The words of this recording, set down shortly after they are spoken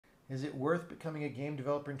Is it worth becoming a game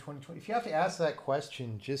developer in 2020? If you have to ask that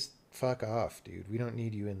question, just fuck off, dude. We don't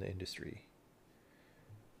need you in the industry.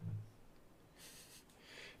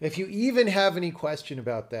 If you even have any question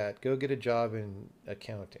about that, go get a job in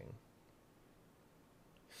accounting.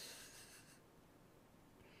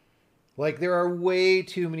 Like, there are way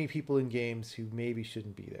too many people in games who maybe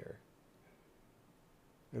shouldn't be there.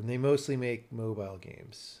 And they mostly make mobile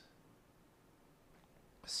games.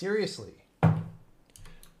 Seriously.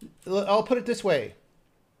 I'll put it this way.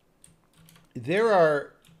 There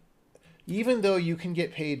are, even though you can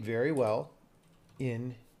get paid very well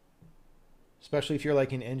in, especially if you're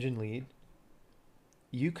like an engine lead,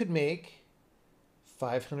 you could make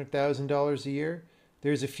 $500,000 a year.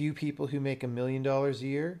 There's a few people who make $1 million a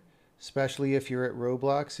year, especially if you're at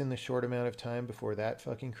Roblox in the short amount of time before that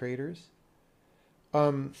fucking craters.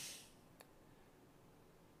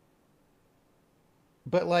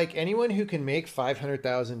 But like anyone who can make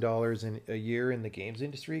 $500,000 in a year in the games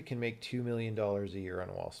industry can make $2 million a year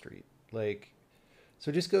on Wall Street. Like,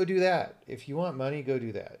 so just go do that. If you want money, go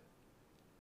do that.